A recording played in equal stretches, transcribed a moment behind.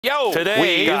Yo, today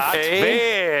we got a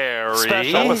very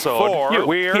special episode for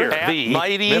we're here at the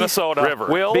mighty Minnesota River.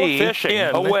 We'll Be fishing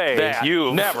in a way that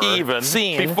you've never even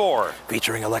seen before.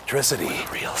 Featuring electricity.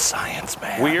 Real science,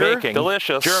 man. We're making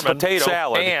delicious German potato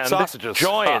salad and sausages.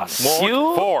 Join Us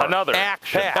you for another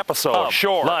action episode of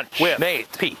Shore Lunch with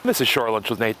Nate P. This is Shore Lunch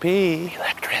with Nate P.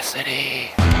 Electricity.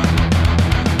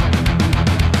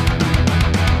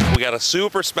 We got a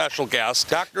super special guest,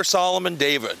 Dr. Solomon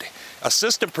David,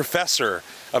 Assistant Professor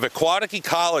of Aquatic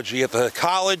Ecology at the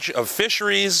College of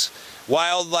Fisheries,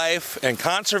 Wildlife, and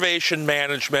Conservation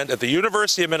Management at the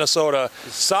University of Minnesota.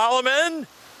 Solomon?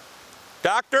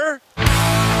 Doctor?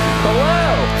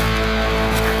 Hello!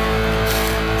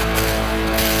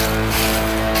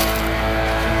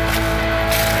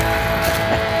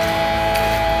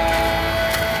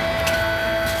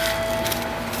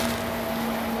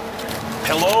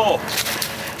 Hello.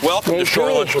 Welcome to Nate Shore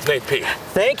P. Lunch with Nate P.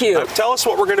 Thank you. Tell us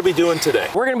what we're going to be doing today.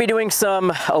 We're going to be doing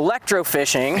some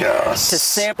electrofishing to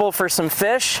sample for some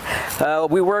fish.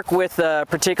 We work with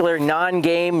particular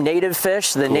non-game native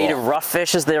fish, the native rough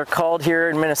fish as they're called here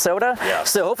in Minnesota.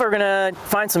 Yes. So hopefully we're going to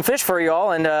find some fish for you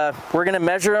all, and we're going to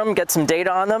measure them, get some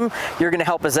data on them. You're going to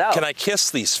help us out. Can I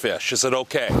kiss these fish? Is it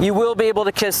okay? You will be able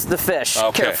to kiss the fish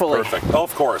carefully. Perfect.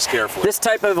 Of course, carefully. This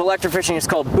type of electrofishing is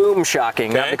called boom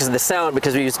shocking, not because of the sound,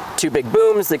 because we use two big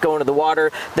booms that go into the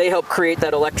water. They help create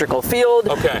that electrical field.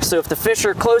 Okay. So if the fish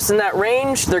are close in that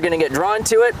range, they're going to get drawn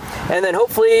to it, and then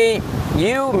hopefully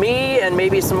you, me, and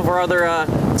maybe some of our other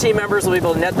team members will be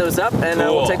able to net those up, and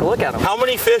we'll take a look at them. How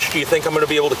many fish do you think I'm going to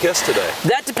be able to kiss today?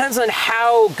 That depends on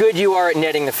how good you are at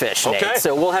netting the fish, Nate. Okay.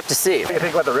 So we'll have to see. What do you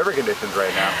think about the river conditions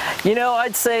right now? You know,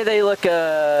 I'd say they look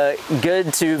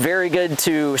good to very good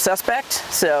to suspect.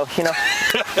 So, you know,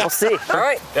 we'll see. All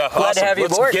right. Yeah, Glad awesome. to have you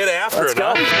Let's aboard. get after Let's it,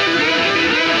 go.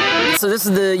 huh? So this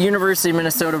is the University of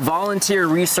Minnesota Volunteer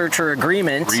Researcher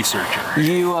Agreement.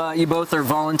 You both are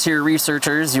volunteer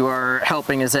researchers. You are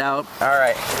helping us out. All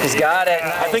right, he's got it.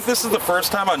 I think this is the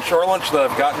first time on Shore Lunch that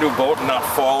I've gotten to a boat and not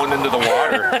fallen into the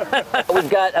water. We've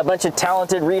got a bunch of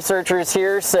talented researchers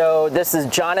here. So this is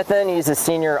Jonathan, he's a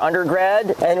senior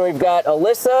undergrad. And we've got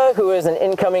Alyssa, who is an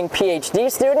incoming Ph.D.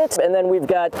 student. And then we've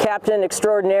got Captain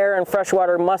Extraordinaire and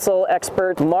freshwater mussel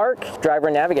expert Mark, driver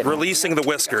and navigator. Releasing the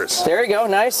whiskers. There you go,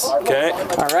 nice. Okay.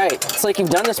 All right, it's like you've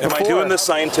done this before. Am I doing this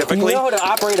scientifically? You know how to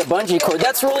operate a bungee cord.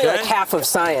 That's really like half of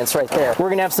science right there. We're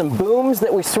gonna have some booms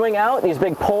that we swing out, these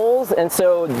big poles, and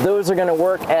so those are gonna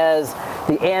work as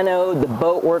the anode, the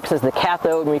boat works as the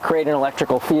cathode, and we create an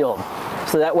electrical field.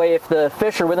 So that way if the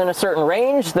fish are within a certain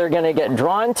range, they're gonna get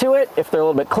drawn to it. If they're a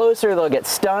little bit closer, they'll get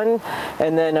stunned.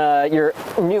 And then your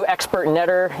new expert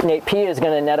netter, Nate P, is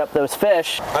gonna net up those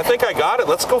fish. I think I got it.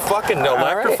 Let's go fucking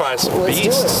electrify some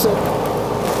beasts.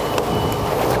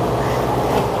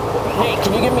 Nate,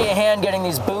 can you give me a hand getting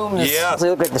these booms? Yeah. They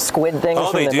look like the squid things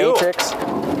from the Matrix.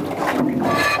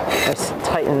 Let's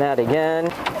tighten that again.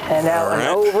 And out and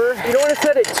over. You don't want to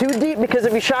set it too deep, because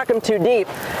if you shock them too deep,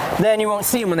 then you won't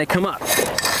see them when they come up.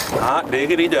 Hot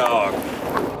diggity dog.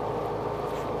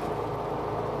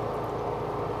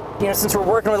 You know, since we're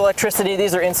working with electricity,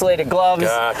 these are insulated gloves.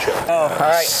 Gotcha. Oh, all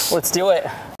right, let's do it.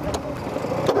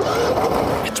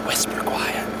 It's whisper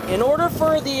quiet. In order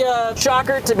for the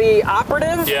shocker to be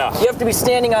operative, you have to be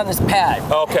standing on this pad.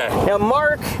 Okay. Now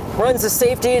Mark runs the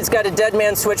safety. It's got a dead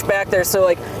man switch back there, so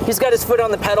like he's got his foot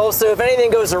on the pedal, so if anything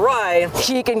goes awry,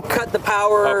 he can cut the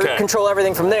power, control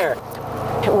everything from there.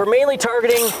 We're mainly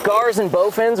targeting gars and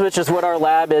bowfins, which is what our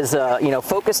lab is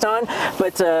focused on.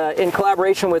 But in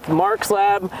collaboration with Mark's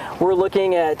lab, we're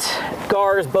looking at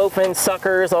gars, bowfins,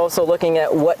 suckers, also looking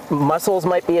at what mussels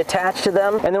might be attached to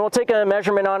them. And then we'll take a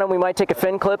measurement on them. We might take a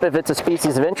fin clip if it's a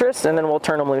species of interest, and then we'll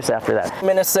turn them loose after that.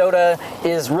 Minnesota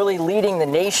is really leading the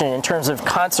nation in terms of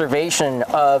conservation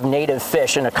of native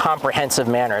fish in a comprehensive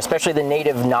manner, especially the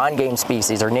native non-game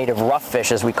species, or native rough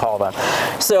fish as we call them.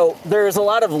 So there's a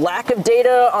lot of lack of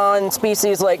data on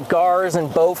species like gars and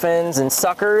bowfins and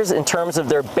suckers in terms of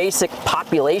their basic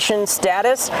population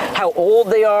status, how old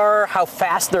they are, how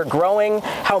fast they're growing,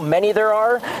 how many there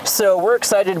are. So we're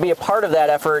excited to be a part of that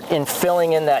effort in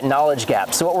filling in that knowledge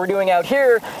gap. So what we're doing out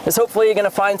here is hopefully you're going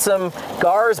to find some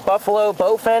gars, buffalo,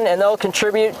 bowfin, and they'll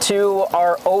contribute to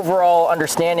our overall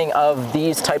understanding of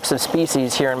these types of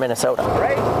species here in Minnesota.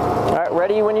 Right. All right,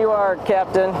 ready when you are,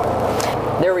 Captain.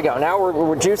 There we go. Now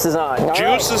we're juice is on.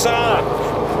 Juice is on.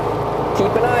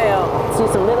 Keep an eye out. See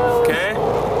some minnows. Okay.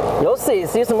 You'll see.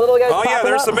 See some little guys Oh yeah,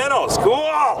 popping there's up? some minnows.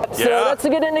 Cool. So that's a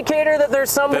good indicator that there's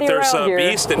somebody That there's around a here.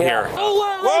 beast in here. Oh,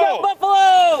 wow, there you go,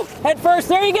 buffalo! Head first,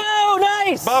 there you go,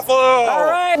 nice! Buffalo! All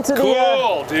right, to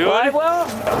Cool, the dude. live well.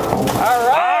 All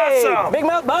right, Awesome. big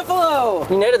mouth buffalo.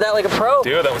 You netted that like a pro.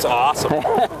 Dude, that was awesome.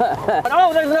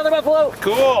 Oh, there's another buffalo.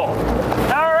 Cool.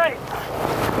 All right,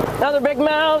 another big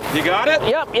mouth. You got it?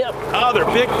 Yep. Oh, they're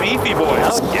big, beefy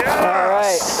boys. Yes. All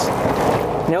right.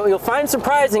 You know, what you'll find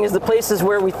surprising is the places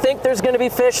where we think there's going to be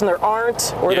fish and there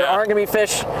aren't, or there aren't going to be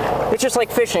fish. It's just like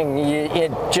fishing. You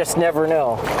just never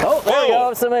know. Oh, there we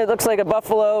go. Somebody looks like a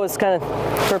buffalo is kind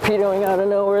of torpedoing out of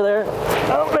nowhere there.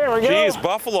 Oh, there we go. Jeez,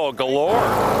 buffalo galore.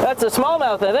 That's a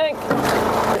smallmouth, I think.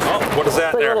 Oh, what is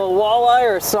that It's like there? a little walleye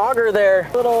or sauger there.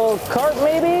 Little carp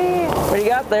maybe? What do you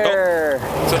got there?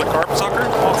 Oh, is it a carp sucker?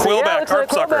 Oh, quillback, looks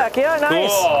carp like a quillback. sucker. Yeah, nice.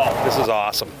 Cool. This is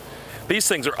awesome. These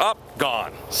things are up,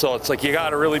 gone. So it's like you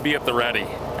gotta really be at the ready.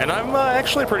 And I'm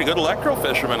actually a pretty good electro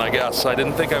fisherman, I guess. I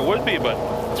didn't think I would be, but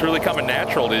it's really coming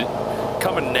naturally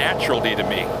to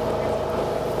me.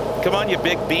 Come on, you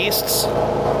big beasts.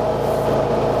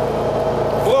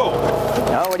 Whoa.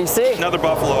 Oh, what do you see? Another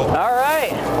buffalo. All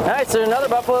right. Nice, there's another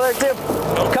buffalo there too.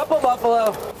 Oh. Couple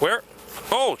buffalo. Where?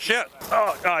 Oh, shit.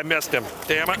 Oh, I missed him.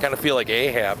 Damn it. I kind of feel like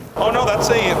Ahab. Oh, no, that's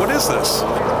a, what is this?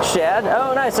 Shad.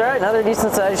 Oh, nice. All right, another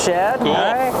decent sized shad. Cool.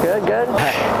 All right, good.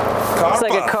 Looks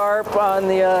like a carp on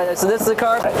the, so this is a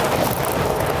carp.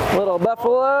 Little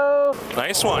buffalo.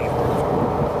 Nice one.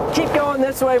 Keep going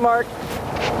this way, Mark.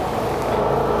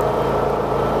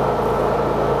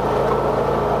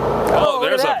 Oh, look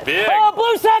there's at a that. big. Oh,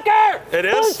 blue sucker! It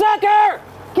is? Blue sucker!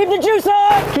 Keep the juice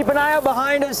on! Keep an eye out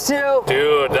behind us, too.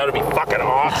 Dude, that'd be fucking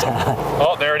awesome.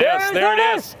 Oh, there it is. There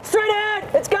it is. Straight ahead.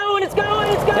 It's going.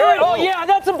 Oh, yeah,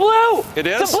 that's a blue. It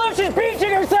is? It's a blue. She's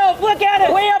beaching herself. Look at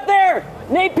it. Way up there.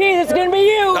 Nate P, this is going to be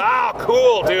you. Oh,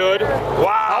 cool, dude.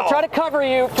 Wow. I'll try to cover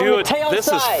you from the Dude, tail this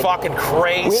side. is fucking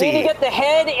crazy. We need to get the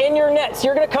head in your net. So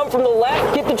you're going to come from the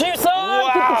left. Keep the juice on.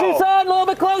 Wow. Keep the juice on. A little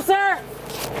bit closer.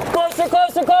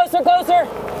 Closer.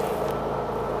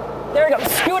 There we go.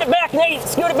 Scoot it back, Nate.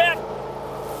 Scoot it back.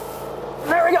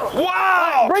 There we go.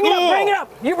 Wow, Bring cool. it up.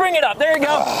 You bring it up. There you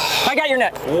go. I got your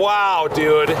net. Wow,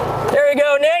 dude. There you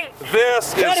go, Nate.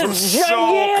 This That is is so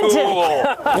gigantic. cool.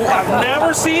 I've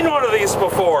never seen one of these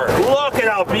before. Look at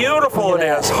how beautiful it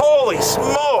is. Holy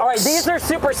smokes. All right, these are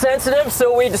super sensitive,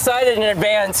 so we decided in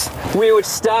advance we would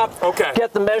stop,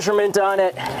 get the measurement on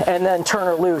it, and then turn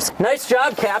her loose. Nice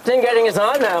job, Captain, getting us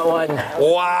on that one.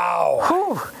 Wow.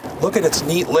 Whew. Look at its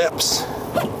neat lips.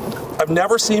 I've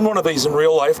never seen one of these in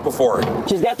real life before.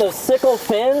 She's got those sickle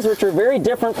fins, which are very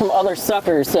different from other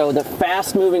suckers, so the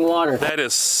fast-moving water. That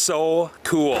is so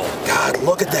cool. God,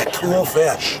 look at that cool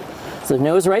fish. So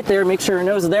nose right there, make sure her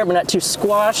nose is there, but not too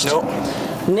squashed. Nope.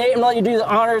 Nate, I'm gonna let you do the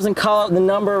honors and call out the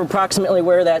number approximately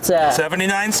where that's at.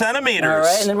 79 centimeters. All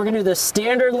right, and then we're gonna do the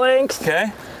standard length. Okay.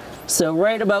 So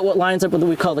right about what lines up with what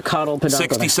we call the caudal peduncle.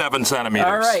 67 centimeters.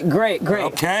 All right, great.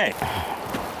 Okay.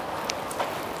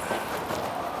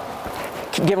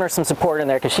 Keep giving her some support in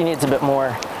there because she needs a bit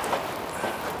more.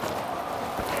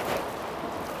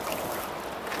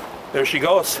 There she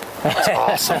goes. That's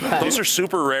awesome. Those are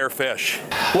super rare fish.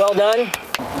 Well done.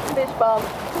 Fish bomb.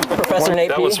 Professor Nate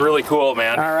That P. was really cool,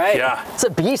 man. All right. Yeah. It's a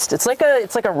beast. It's like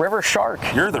a river shark.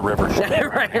 You're the river shark.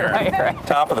 right.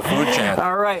 Top of the food chain.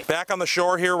 All right. Back on the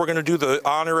shore here, we're going to do the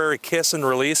honorary kiss and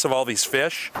release of all these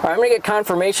fish. All right, I'm gonna get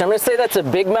confirmation. I'm gonna say that's a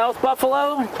big mouth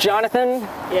buffalo. Jonathan?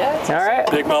 Yeah. All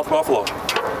right. Big mouth buffalo.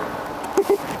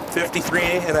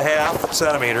 53.5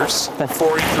 centimeters.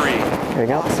 43. There you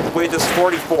go. Wait, this is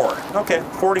 44. Okay,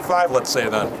 45, let's say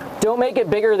then. Don't make it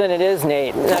bigger than it is,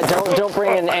 Nate. Don't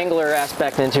bring an angler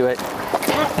aspect into it.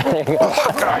 There you go.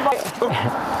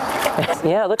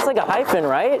 Yeah, it looks like a hyphen,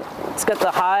 right? It's got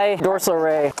the high dorsal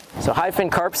ray. So hyphen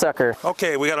carp sucker.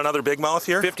 Okay, we got another big mouth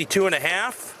here.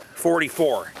 52.5,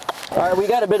 44. All right, we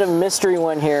got a bit of a mystery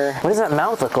one here. What does that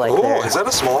mouth look like there? Oh, is that a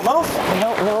smallmouth? I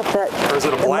don't know if that... Or is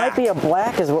it a black? It might be a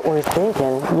black is what we're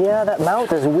thinking. Yeah, that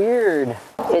mouth is weird.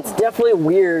 It's definitely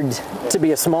weird to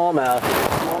be a smallmouth.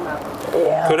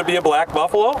 Yeah. Could it be a black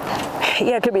buffalo?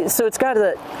 Yeah, it could be. So it's got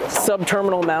a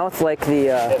subterminal mouth like the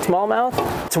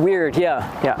smallmouth. It's weird, yeah.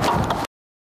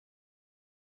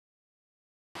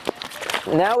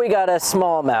 Now we got a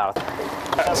smallmouth.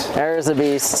 There's a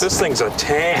beast. This thing's a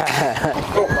tank.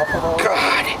 Oh,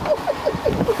 God.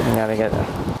 You gotta get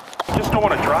it. Just don't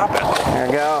want to drop it. There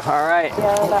we go. All right.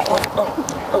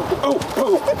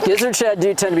 Gizzard shad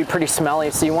do tend to be pretty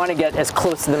smelly, so you want to get as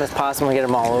close to them as possible and get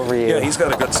them all over you. Yeah, he's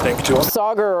got a good stink to him.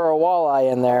 Sauger or a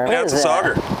walleye in there. Yeah, What it's a is that?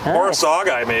 sauger. Or a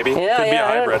saugeye, maybe. Yeah, Could be a yeah,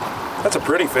 hybrid. That's a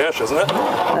pretty fish, isn't it?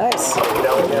 Nice.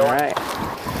 All right.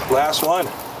 Last one.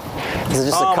 Is it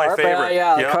just Oh, a my carp? favorite.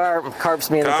 Yeah, Yep. the carp's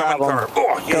being the Common problem. carp.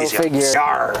 Oh, Go easy. figure.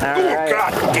 Yar. All Oh, right.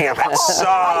 God damn it. So.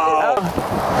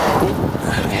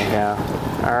 There you go.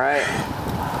 All right.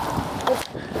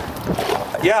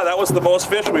 Yeah, that was the most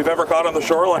fish we've ever caught on the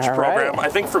Shore Lunch All program. right. I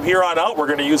think from here on out, we're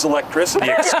going to use electricity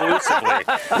exclusively.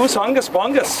 Who's Hungus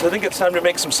Bungus? I think it's time to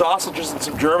make some sausages and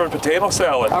some German potato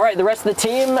salad. All right, the rest of the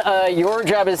team, your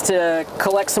job is to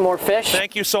collect some more fish.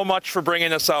 Thank you so much for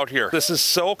bringing us out here. This is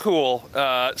so cool.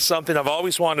 Something I've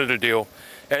always wanted to do,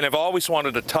 and I've always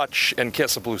wanted to touch and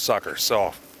kiss a blue sucker.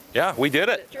 So, yeah, we did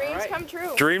it. Dreams come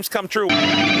true. Dreams come true.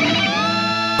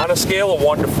 On a scale of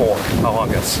 1 to 4, how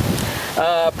Hungus?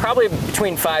 Probably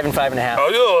between 5 and 5.5.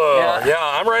 Oh, yeah,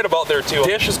 I'm right about there too.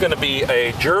 Dish is going to be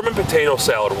a German potato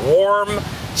salad. Warm,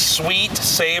 sweet,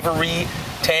 savory,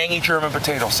 tangy German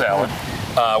potato salad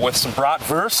with some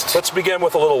bratwurst. Let's begin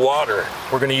with a little water.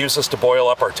 We're going to use this to boil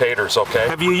up our taters, okay?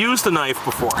 Have you used a knife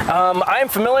before? I am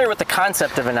familiar with the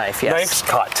concept of a knife, yes. Knife's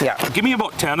cut. Yeah. Give me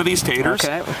about 10 of these taters.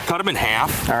 Okay. Cut them in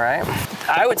half. All right.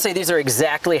 I would say these are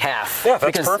exactly half. Yeah, that's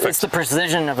because perfect. it's the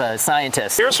precision of a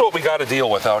scientist. Here's what we got to deal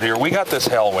with out here. We got this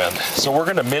hell wind, so we're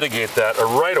going to mitigate that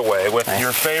right away with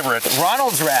your favorite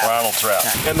Ronald's wrap. Ronald's wrap.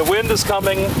 And the wind is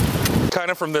coming kind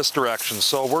of from this direction,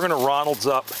 so we're going to Ronald's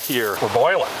up here. We're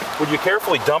boiling. Would you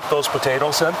carefully dump those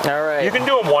potatoes in? All right. You can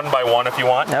do them one by one if you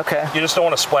want. Okay. You just don't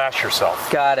want to splash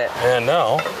yourself. Got it. And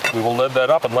now we will lid that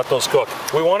up and let those cook.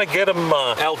 We want to get them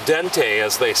al dente,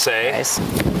 as they say. Nice.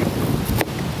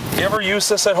 You ever use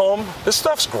this at home? This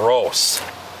stuff's gross.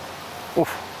 Oof.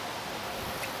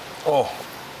 Oh.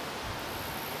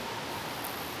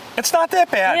 It's not that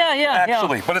bad,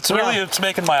 actually, yeah. but it's really, it's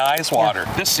making my eyes water.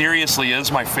 This seriously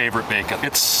is my favorite bacon.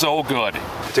 It's so good.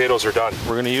 Potatoes are done.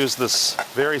 We're gonna use this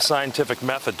very scientific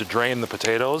method to drain the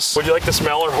potatoes. Would you like to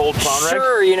smell or hold clown rag?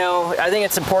 Sure, you know, I think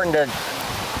it's important to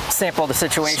sample the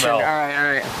situation. Smell. All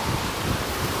right.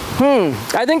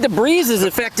 I think the breeze is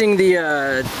affecting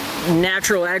the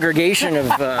natural aggregation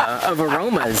of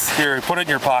aromas. Here, put it in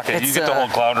your pocket. You It's, get to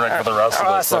hold clown rag for the rest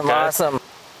of this, okay? Awesome.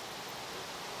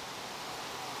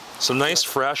 Some nice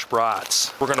fresh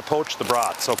brats. We're gonna poach the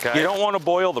brats, okay? You don't want to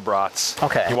boil the brats.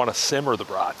 Okay. You want to simmer the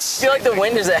brats. I feel like the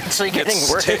wind is actually getting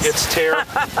worse. It's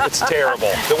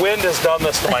terrible. The wind has done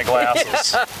this to my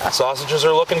glasses. Sausages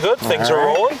are looking good. Things are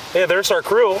rolling. Hey, there's our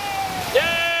crew.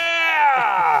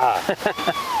 Yeah!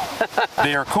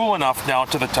 They are cool enough now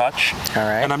to the touch. All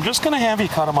right. And I'm just gonna have you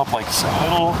cut them up like some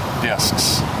little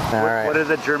discs. All right. What do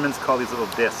the Germans call these little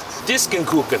discs?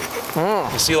 Diskenkuchen.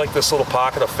 You see like this little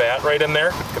pocket of fat right in there?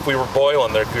 If we were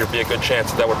boiling, there could be a good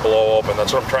chance that would blow open.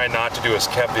 That's what I'm trying not to do, is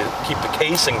keep the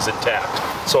casings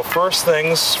intact. So first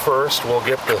things first, we'll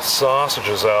get the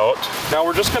sausages out. Now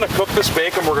we're just gonna cook this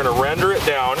bacon. We're gonna render it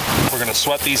down. We're gonna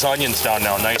sweat these onions down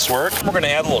now. Nice work. We're gonna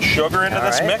add a little sugar into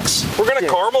this mix. We're gonna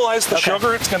caramelize the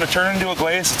sugar. It's gonna turn into a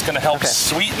glaze. It's gonna help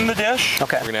sweeten the dish.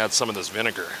 Okay. We're gonna add some of this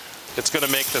vinegar. It's gonna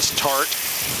make this tart.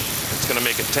 It's gonna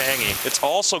make it tangy. It's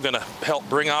also gonna help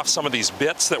bring off some of these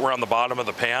bits that were on the bottom of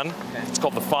the pan. Okay. It's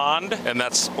called the fond, and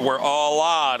that's where a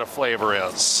lot of flavor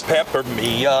is. Pepper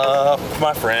me up,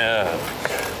 my friend.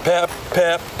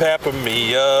 Pepper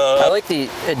me up. I like the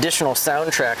additional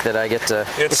soundtrack that I get to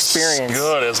experience. It's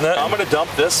good, isn't it? I'm gonna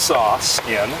dump this sauce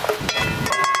in.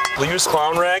 We'll use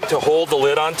clown rag to hold the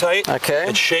lid on tight. Okay.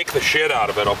 And shake the shit out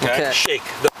of it, okay? Shake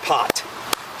the pot.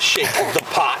 Shake the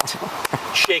pot.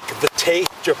 Shake the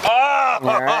tater.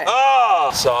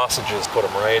 Sausages, put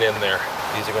them right in there.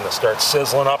 These are gonna start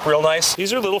sizzling up real nice.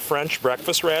 These are little French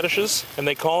breakfast radishes, and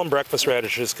they call them breakfast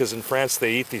radishes because in France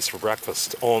they eat these for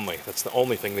breakfast only. That's the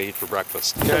only thing they eat for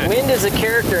breakfast. The wind is a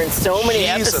character in so many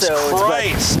Jesus episodes,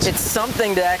 Christ. but it's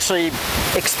something to actually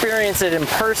experience it in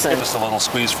person. Just a little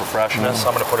squeeze for freshness.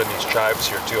 I'm gonna put in these chives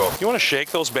here too. You wanna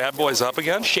shake those bad boys up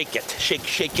again? Shake it,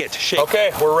 shake it, shake.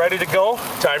 Okay, we're ready to go.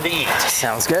 Time to eat.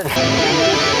 Sounds good.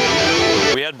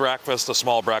 We had breakfast, a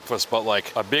small breakfast, but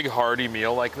like a big hearty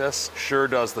meal like this sure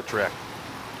does the trick.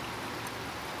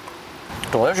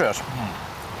 Delicious.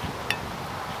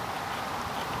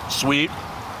 Sweet,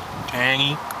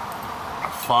 tangy,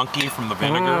 funky from the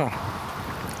vinegar.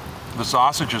 The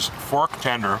sausage is fork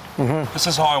tender. This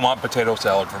is how I want potato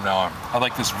salad from now on. I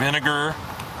like this vinegar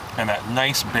and that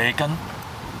nice bacon.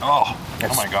 Oh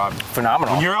my God.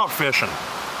 Phenomenal. When you're out fishing,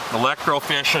 electro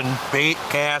fishing, bait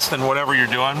casting, whatever you're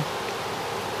doing,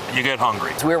 you get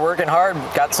hungry. We were working hard,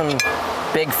 got some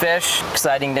big fish,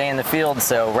 exciting day in the field,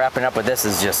 so wrapping up with this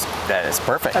is just, that is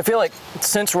perfect. I feel like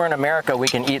since we're in America, we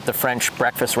can eat the French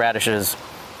breakfast radishes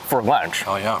for lunch.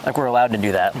 Oh yeah. Like we're allowed to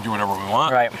do that. We do whatever we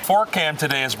want. Right. Fork Cam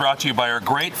today is brought to you by our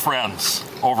great friends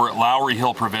over at Lowry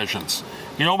Hill Provisions.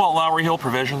 You know about Lowry Hill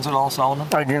Provisions at all, Solomon?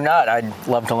 I do not. I'd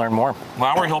love to learn more.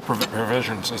 Lowry Hill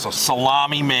Provisions is a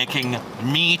salami-making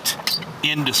meat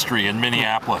industry in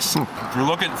Minneapolis. If you're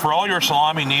looking for all your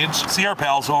salami needs, see our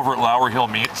pals over at Lowry Hill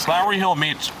Meats. Lowry Hill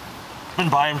Meats, been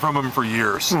buying from them for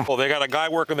years. Well, they got a guy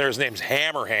working there, his name's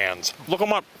Hammer Hands. Look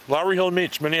him up, Lowry Hill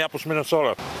Meats, Minneapolis,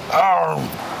 Minnesota.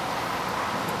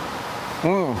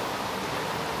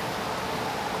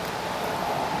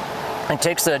 It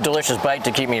takes a delicious bite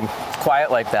to keep me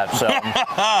quiet like that, so.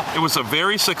 It was a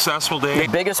very successful day.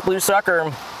 The biggest blue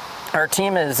sucker our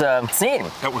team has seen.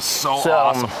 That was so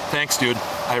awesome. Thanks, dude.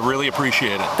 I really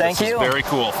appreciate it. Thank you. This is very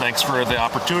cool. Thanks for the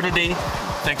opportunity.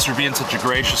 Thanks for being such a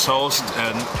gracious host.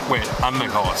 And wait, I'm the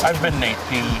host. I've been Nate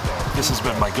P. This has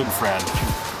been my good friend,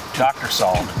 Dr.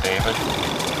 Solomon David.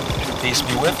 Peace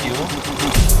be with you.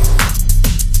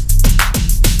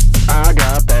 I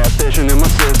got that fishing in my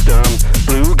system.